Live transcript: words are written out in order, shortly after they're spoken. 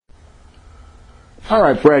All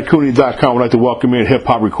right, BradCooney.com would like to welcome in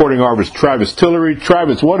hip-hop recording artist Travis Tillery.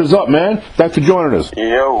 Travis, what is up, man? Thanks for joining us.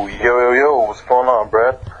 Yo. What's going on,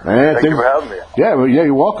 Brad? Man, Thank you for having me. Yeah,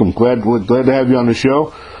 you're welcome. Glad to have you on the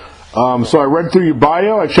show. So I read through your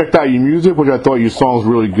bio. I checked out your music, which I thought your song's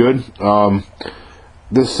really good.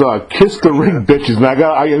 This "Kiss the Ring Bitches," man.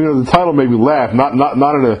 The title made me laugh. Not in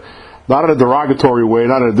a derogatory way,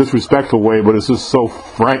 not in a disrespectful way, but it's just so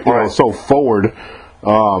frank, so forward.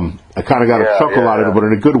 I kind of got a chuckle out of it, but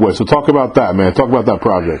in a good way. So talk about that, man. Talk about that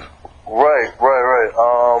project. Right.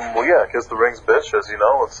 Kiss the Rings, Bitch, as you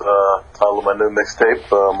know, it's the title of my new mixtape,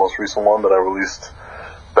 most recent one that I released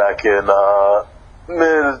back in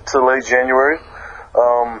mid to late January.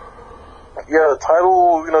 The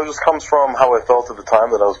title, just comes from how I felt at the time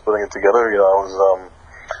that I was putting it together. I was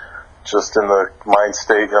just in the mind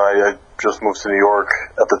state. I just moved to New York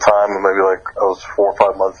at the time, and maybe I was 4 or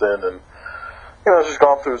 5 months in, and I was just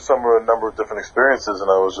gone through a number of different experiences, and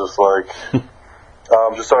I was just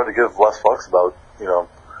just started to give less fucks about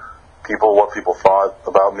people, what people thought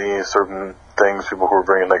about me, certain things, people who were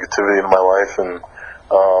bringing negativity into my life, and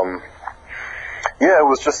it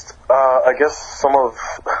was just I guess some of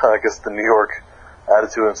the New York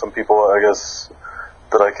attitude and some people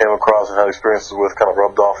that I came across and had experiences with kind of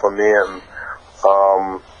rubbed off on me, and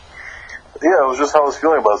it was just how I was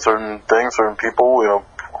feeling about certain things, certain people,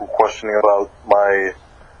 questioning about my,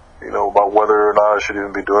 about whether or not I should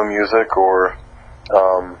even be doing music, or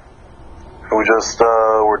who just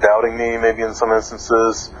were doubting me maybe in some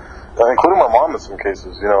instances, including my mom in some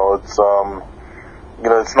cases.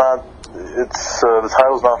 The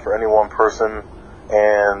title's not for any one person,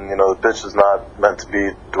 and the bitch is not meant to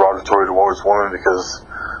be derogatory towards women, because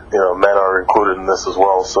men are included in this as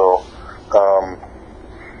well. I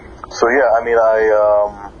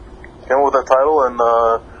came up with that title, and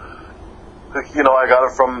I got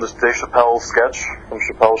it from this Dave Chappelle sketch from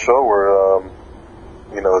Chappelle's show, where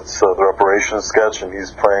it's the reparations sketch, and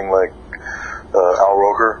he's playing Al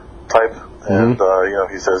Roker type, and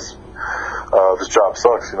he says, "This job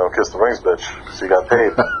sucks, kiss the rings, bitch," because he got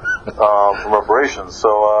paid from reparations. So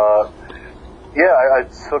I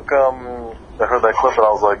took I heard that clip, and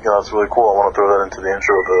I was like, that's really cool. I want to throw that into the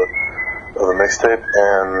intro of the mixtape,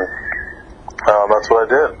 and that's what I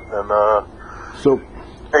did. And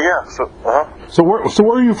So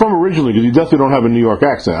where are you from originally? Because you definitely don't have a New York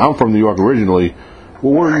accent. I'm from New York originally.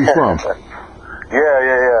 Well, where are you from? No,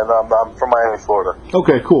 I'm from Miami, Florida.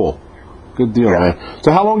 Okay, cool. Good deal, man.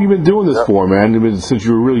 So how long have you been doing this for, man? Since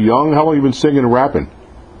you were really young? How long have you been singing and rapping?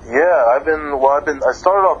 I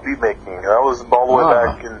started off beat making, and I was all the way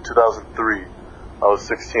back in 2003. I was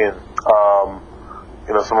 16.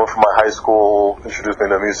 Someone from my high school introduced me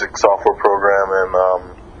to a music software program,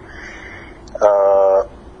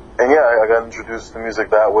 I got introduced to music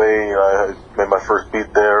that way. I made my first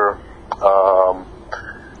beat there, and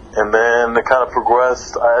then it kind of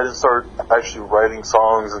progressed. I didn't start actually writing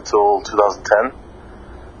songs until 2010.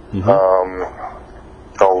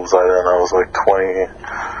 How old was I then? I was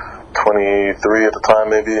 23 at the time,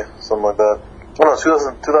 maybe, something like that. Oh no,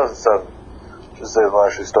 2007. I should say when I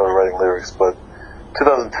actually started writing lyrics, but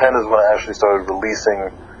 2010 is when I actually started releasing,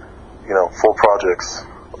 full projects,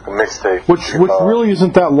 like a mixtape. Which really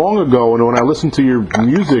isn't that long ago, and when I listen to your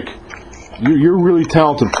music, you're a really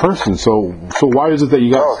talented person. So why is it that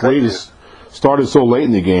you got started so late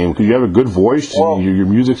in the game? Because you have a good voice, and your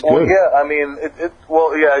music's good.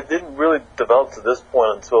 It didn't really develop to this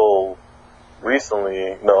point until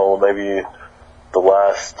recently. Maybe the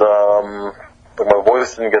last, my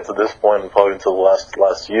voice didn't get to this point probably until the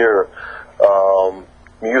last year.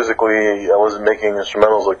 Musically, I wasn't making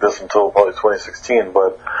instrumentals like this until probably 2016,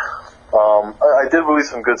 but I did release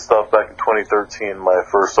some good stuff back in 2013, my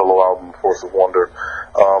first solo album, Force of Wonder.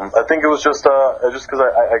 I think it was just because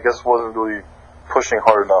I guess wasn't really pushing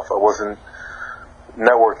hard enough. I wasn't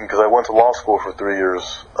networking, because I went to law school for 3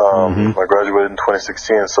 years. I graduated in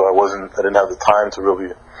 2016, so I didn't have the time to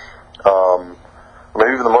really,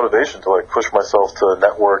 maybe even the motivation to push myself to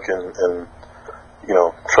network and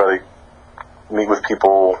try to meet with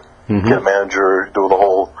people, get a manager, do the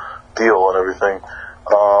whole deal and everything.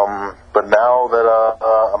 But now that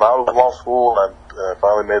I'm out of law school, and I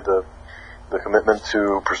finally made the commitment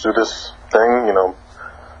to pursue this thing,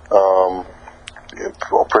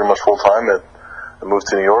 pretty much full time. I moved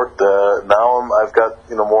to New York. Now I've got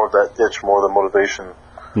more of that itch, more of the motivation.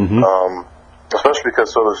 Especially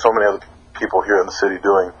because there's so many other people here in the city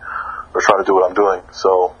trying to do what I'm doing.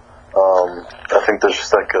 So I think there's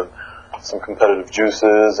just some competitive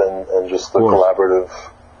juices and just the collaborative,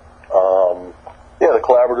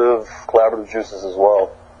 collaborative juices as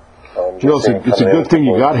well. It's a good thing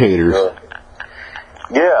you got haters.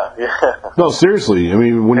 Yeah. No, seriously. I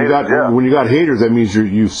mean, when Haters, you got haters, that means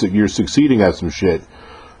you're succeeding at some shit.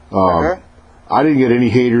 I didn't get any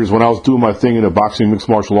haters when I was doing my thing in the boxing mixed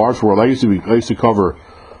martial arts world. I used to cover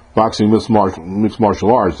boxing mixed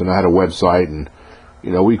martial arts, and I had a website, and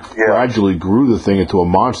we gradually grew the thing into a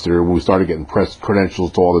monster when we started getting press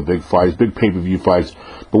credentials to all the big fights, big pay-per-view fights.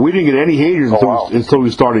 But we didn't get any haters until we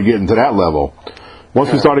started getting to that level. Once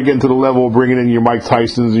we started getting to the level of bringing in your Mike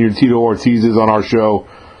Tysons and your Tito Ortizes on our show,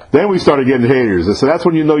 then we started getting haters. So that's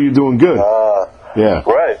when you know you're doing good. Yeah.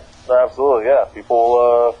 Right. Absolutely, yeah.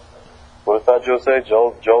 People, what did Fat Joe say?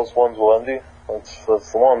 Jealous ones will envy. That's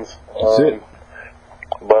the ones. That's it.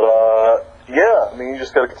 But, yeah, I mean, you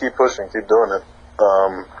just got to keep pushing, keep doing it.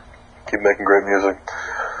 Keep making great music,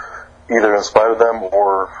 either in spite of them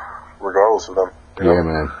or regardless of them. Yeah,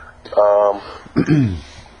 man.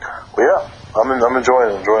 But yeah, I'm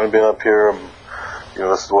enjoying being up here.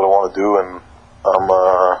 This is what I want to do, and I'm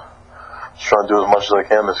just trying to do as much as I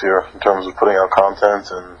can this year in terms of putting out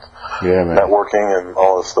content and networking and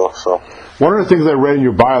all this stuff. So one of the things I read in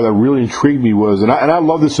your bio that really intrigued me was, and I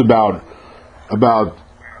love this about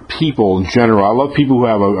people in general. I love people who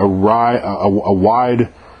have a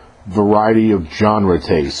wide variety of genre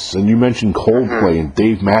tastes. And you mentioned Coldplay and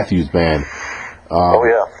Dave Matthews Band.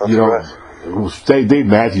 That's right. Dave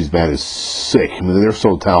Matthews Band is sick. I mean, they're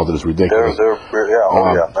so talented, it's ridiculous.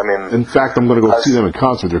 I mean, in fact, I'm going to go see them in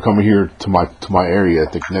concert. They're coming here to my area,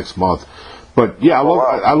 I think, next month. But yeah, when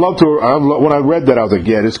I read that, I was like,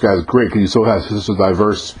 yeah, this guy's great because he so has such a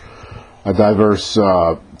diverse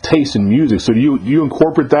taste in music. So do you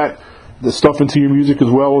incorporate the stuff into your music as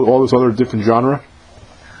well, all this other different genre?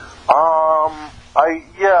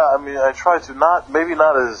 I try to maybe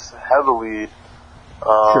not as heavily.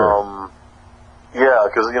 Sure. Yeah,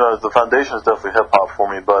 because the foundation is definitely hip hop for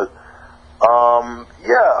me, but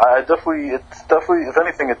it's definitely if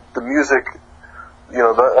anything, the music,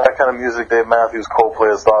 that kind of music, Dave Matthews,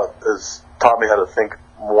 Coldplay has taught me how to think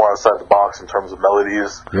more outside the box in terms of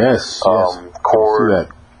melodies. Yes. Chord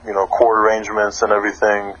arrangements and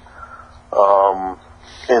everything.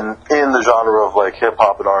 In the genre of like hip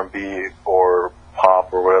hop and R&B or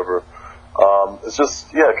pop or whatever. It's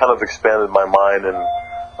just kind of expanded my mind and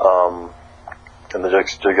I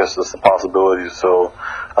guess just the possibilities. So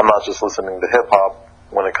I'm not just listening to hip hop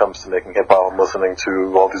when it comes to making hip hop. I'm listening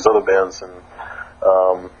to all these other bands and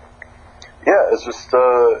it's just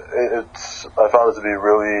I found it to be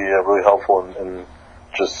really helpful and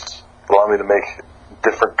just allow me to make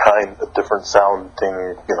different sounding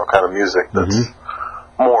kind of music that's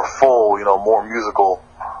more full, more musical.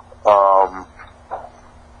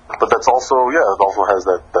 But that's also it also has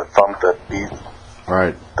that thump, that beat,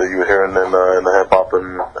 right, that you hear in the hip hop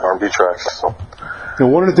and R&B tracks. So.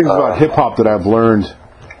 One of the things about hip hop that I've learned,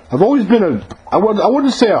 I've always been I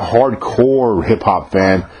wouldn't say a hardcore hip hop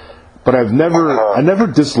fan, but I never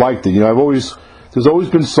disliked it. There's always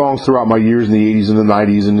been songs throughout my years in the 80s and the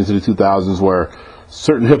 90s and into the 2000s where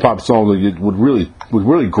certain hip hop songs would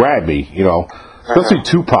really grab me. Especially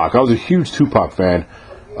Tupac. I was a huge Tupac fan.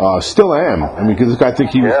 Still am. I mean, because I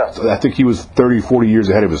think he was 30, 40 years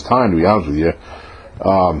ahead of his time, to be honest with you.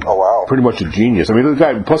 Wow. Pretty much a genius. I mean, the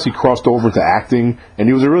guy, plus he crossed over to acting, and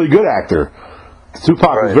he was a really good actor.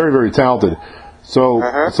 Tupac was very, very talented. So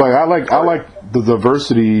it's like I like the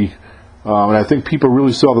diversity, and I think people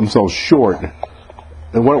really sell themselves short.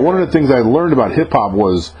 And one of the things I learned about hip hop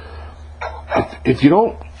was if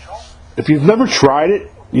you've never tried it,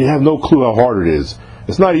 you have no clue how hard it is.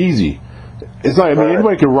 It's not easy. It's not. I mean,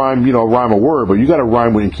 anybody can rhyme a word, but you got to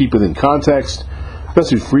rhyme and keep it in context,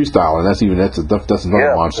 especially freestyling. That's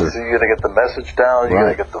another monster. So you got to get the message down. You got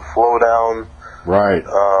to get the flow down. Right.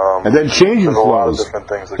 And then changing flows.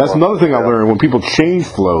 That's another thing I learned. When people change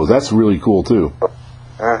flows, that's really cool too.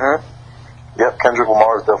 Yep, Kendrick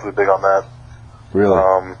Lamar is definitely big on that. Really?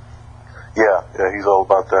 He's all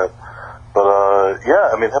about that. But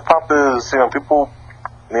I mean, hip hop is people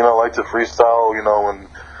like to freestyle, and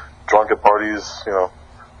drunk at parties,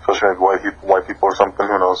 especially maybe white people or something.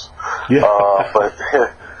 Who knows? Yeah. But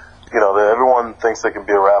everyone thinks they can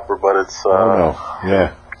be a rapper, but it's it's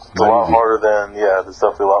a lot harder than it's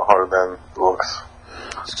definitely a lot harder than it looks.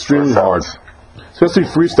 It's extremely hard, especially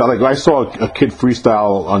freestyle. Like I saw a kid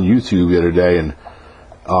freestyle on YouTube the other day, and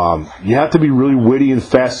you have to be really witty and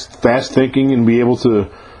fast thinking, and be able to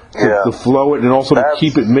flow it, and also to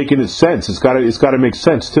keep it making it sense. It's got to make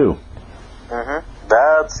sense too.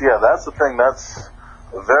 That's the thing. That's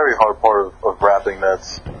a very hard part of rapping.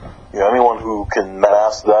 That's anyone who can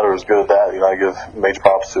master that or is good at that. I give major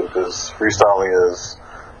props to, because freestyling is,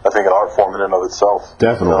 I think, an art form in and of itself.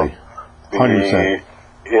 Definitely, 100%.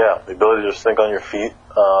 The ability to just think on your feet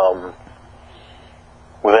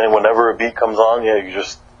whenever a beat comes on, yeah, you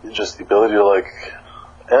just the ability to like,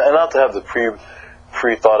 and not to have the pre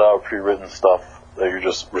thought out, pre-written stuff that you're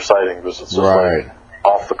just reciting, because it's just right. like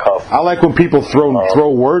off the cuff. I like when people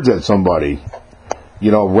throw words at somebody,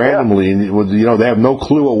 randomly, and they have no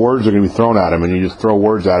clue what words are going to be thrown at them, and you just throw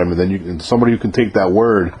words at them, and then and somebody who can take that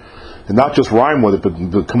word and not just rhyme with it,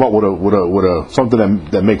 but come up with a something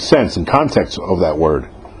that makes sense in context of that word.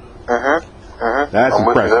 That's I'm impressive.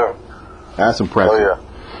 with you there. That's impressive. Oh yeah.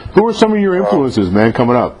 Who are some of your influences, man,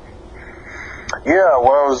 coming up? Yeah,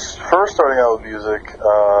 when I was first starting out with music,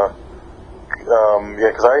 because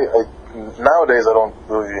I nowadays I don't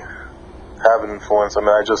really have an influence. I mean,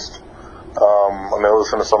 I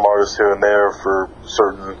listen to some artists here and there for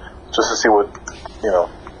certain, just to see what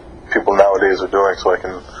people nowadays are doing, so I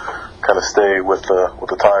can kind of stay with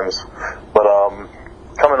the times. But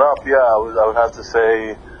coming up, yeah, I would have to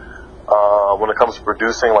say, when it comes to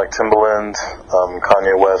producing, like Timbaland,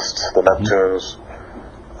 Kanye West, the Neptunes,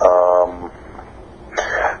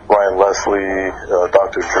 Ryan Leslie,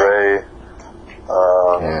 Dr. Dre,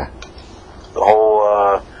 the whole,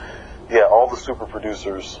 all the super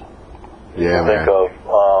producers you can think of.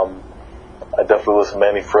 I definitely listen to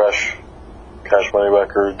Manny Fresh, Cash Money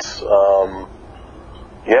Records. All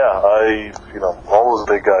those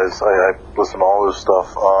big guys. I listen to all this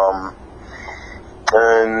stuff.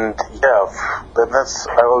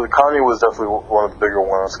 Kanye was definitely one of the bigger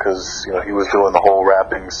ones, because he was doing the whole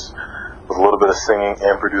rappings with a little bit of singing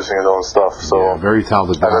and producing his own stuff. So very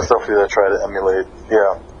talented guy. That's definitely that I try to emulate.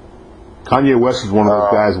 Yeah. Kanye West is one of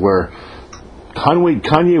those guys where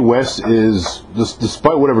Kanye West is,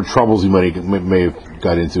 despite whatever troubles he may have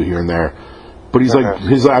got into here and there, but he's like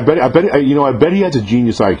I bet he has a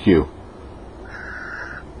genius IQ.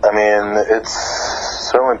 I mean, it's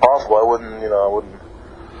certainly possible. I wouldn't.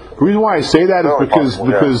 The reason why I say that is because I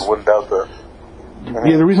wouldn't doubt that.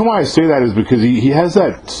 Yeah, the reason why I say that is because he has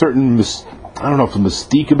that certain I don't know if it's a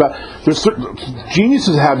mystique about. There's certain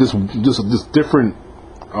geniuses have this different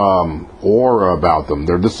aura about them.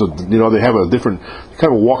 They're just they have a different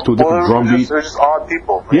kind of walk to a different drum beat. They're just odd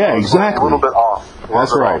people. Yeah, exactly. A little bit off.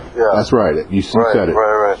 That's right. Yeah. That's right. You said it.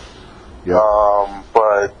 Right. Yeah.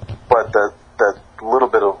 But that little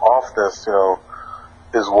bit of offness,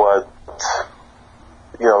 is what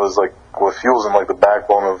is like what fuels them, like the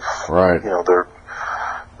backbone of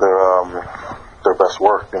their best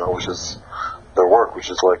work, which is their work, which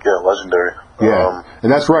is like legendary. Yeah,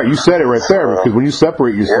 and that's right. You said it right there, because when you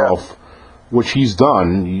separate yourself, which he's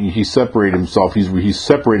done, he separated himself. He's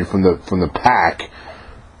separated from the pack.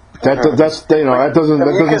 That doesn't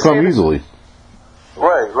come easily.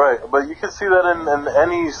 Right. But you can see that in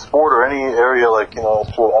any sport or any area, like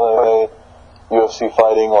through MMA, UFC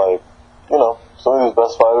fighting, like some of these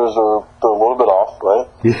best fighters they're a little bit off, right?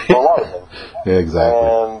 Yeah. A lot of them. Yeah,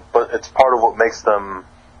 exactly. But it's part of what makes them,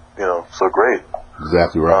 so great.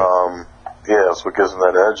 Exactly right. It's what gives them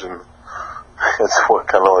that edge, and it's what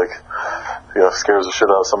kind of like, scares the shit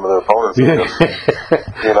out of some of their opponents.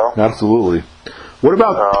 Yeah. Absolutely. What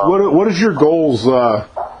about what is your goals? I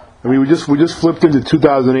mean, we just flipped into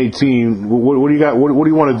 2018. What do you got? What do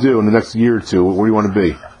you want to do in the next year or two? Where do you want to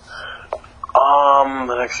be?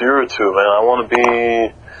 The next year or two, man, I want to be,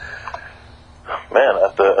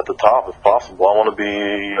 at the top if possible. I want to be,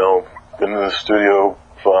 in the studio.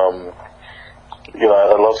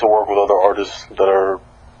 I'd love to work with other artists that are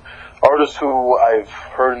artists who I've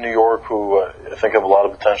heard in New York, who I think have a lot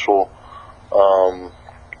of potential.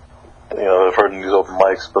 I've heard in these open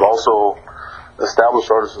mics, but also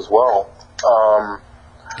established artists as well.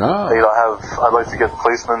 I'd like to get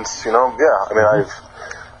placements.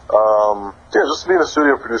 Just to be in the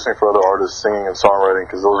studio producing for other artists, singing and songwriting,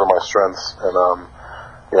 because those are my strengths. And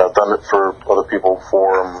I've done it for other people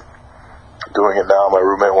before. I'm doing it now. My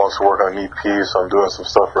roommate wants to work on an EP, so I'm doing some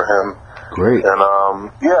stuff for him. Great.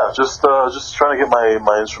 And just trying to get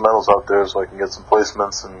my instrumentals out there so I can get some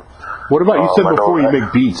placements. And what about, you said before you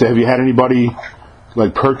make beats? Have you had anybody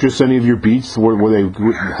like purchase any of your beats where they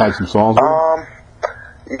had some songs? No,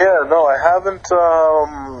 I haven't.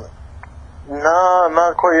 No,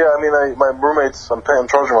 not quite yet. I mean, my roommates. I'm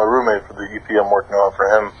charging my roommate for the EP I'm working on for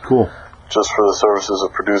him. Cool. Just for the services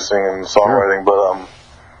of producing and songwriting, sure. But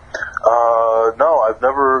no, I've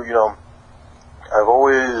never. I've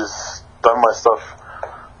always done my stuff.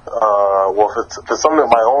 If it's something of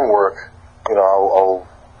my own work, I'll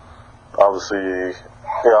obviously,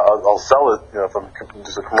 I'll sell it. If I'm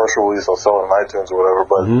just a commercial release, I'll sell it on iTunes or whatever.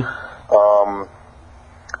 But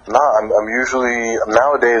I'm usually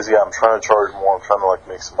nowadays. I'm trying to charge more. I'm trying to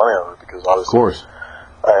make some money out of it, because obviously, of course,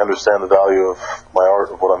 I understand the value of my art,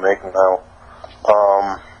 of what I'm making now.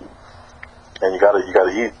 and you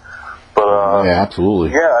gotta eat. But yeah,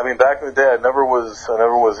 absolutely. Yeah, I mean, back in the day, I never was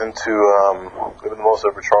into even the most I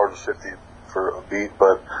ever charged was 50 for a beat,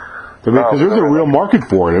 but because there's a real market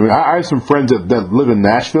for it. I mean, I have some friends that live in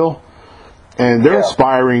Nashville, and they're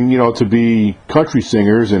aspiring, to be country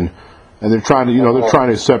singers, and they're trying to, they're trying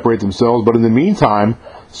to separate themselves. But in the meantime,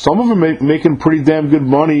 some of them are making pretty damn good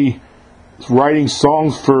money writing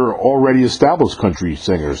songs for already established country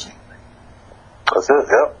singers. That's it.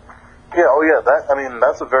 Yep. Yeah. Oh, yeah.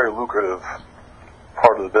 That's a very lucrative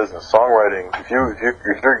part of the business. Songwriting. If you're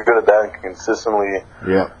good at that and can consistently,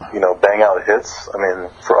 bang out hits. I mean,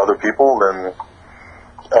 for other people, then,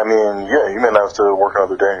 you may not have to work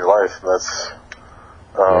another day in your life. And that's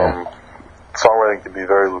songwriting can be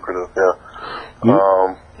very lucrative. Yeah.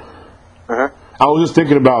 I was just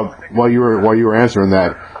thinking about while you were answering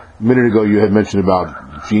that a minute ago. You had mentioned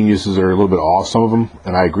about geniuses that are a little bit off, some of them,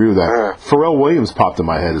 and I agree with that. Pharrell Williams popped in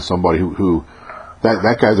my head as somebody who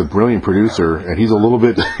that guy's a brilliant producer, and he's a little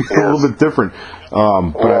bit different,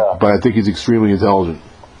 but I think he's extremely intelligent.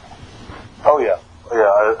 Oh yeah.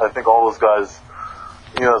 I think all those guys,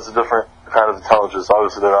 it's a different kind of intelligence.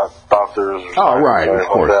 Obviously, they're not doctors or right, of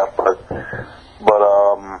course. Like that, but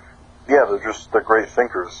they're great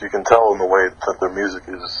thinkers. You can tell in the way that their music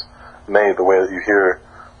is made, the way that you hear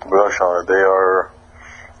the production on it. They are,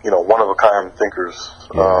 one of a kind thinkers.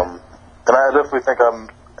 Yeah. And I definitely think I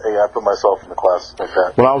put myself in the class like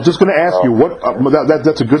that. Well, I was just going to ask you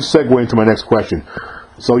that's a good segue into my next question.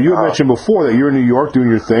 So you had mentioned before that you're in New York doing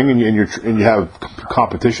your thing, and you have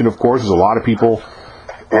competition. Of course, there's a lot of people.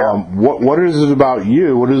 Yeah. What is it about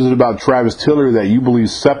you? What is it about Travis Tillery that you believe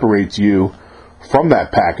separates you from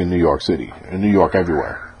that pack in New York City, in New York,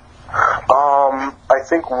 everywhere? I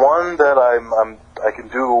think one that I can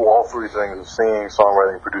do all three things of singing,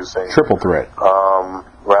 songwriting, producing. Triple threat.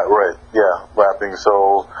 Right. Yeah, rapping.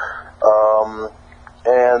 So,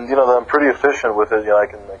 and that I'm pretty efficient with it. I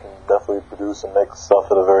can definitely produce and make stuff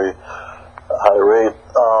at a very high rate.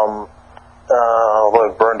 Although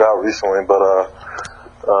I've burned out recently, but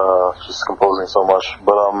just composing so much.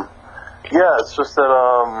 But it's just that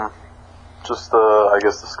I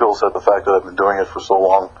guess the skill set, the fact that I've been doing it for so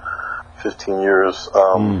long, 15 years,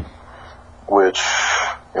 which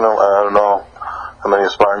I don't know how many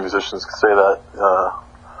aspiring musicians can say that.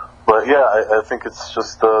 But I think it's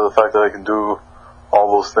just the fact that I can do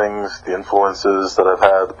all those things, the influences that I've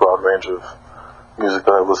had, the broad range of music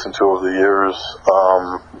that I've listened to over the years.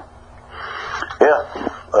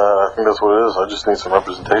 I think that's what it is. I just need some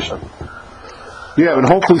representation. Yeah, and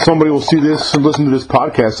hopefully somebody will see this and listen to this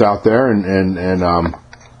podcast out there, and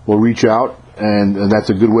will reach out, and that's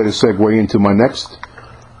a good way to segue into my next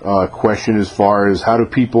question, as far as how do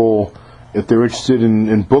people, if they're interested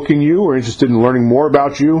in booking you or interested in learning more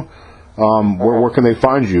about you, where can they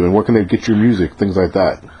find you, and where can they get your music, things like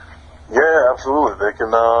that? Yeah, absolutely. They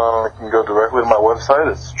can go directly to my website.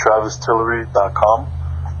 It's TravisTillery.com.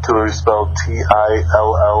 Tillery spelled Tillery,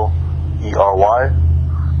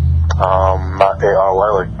 not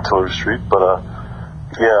ARY like Tillery Street, but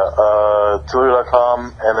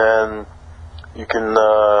Tillery.com, and then you can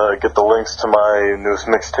get the links to my newest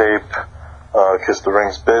mixtape, Kiss the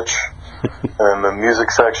Rings Bitch. And in the music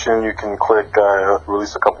section, you can click. I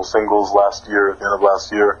released a couple singles at the end of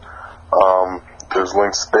last year. There's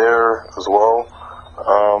links there as well.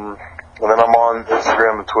 And then I'm on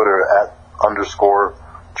Instagram and Twitter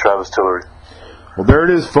 @_Travis Tillery. Well, there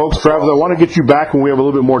it is, folks. Travis, I want to get you back when we have a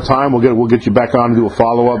little bit more time. We'll get you back on and do a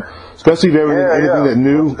follow up, especially if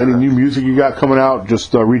anything any new music you got coming out.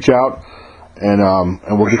 Just reach out, and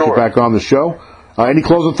we'll get you back on the show. Any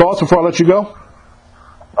closing thoughts before I let you go?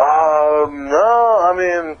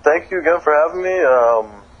 No, thank you again for having me.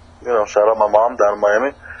 Shout out my mom down in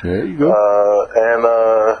Miami. There you go.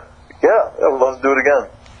 We'd love to do it again.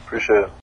 Appreciate it.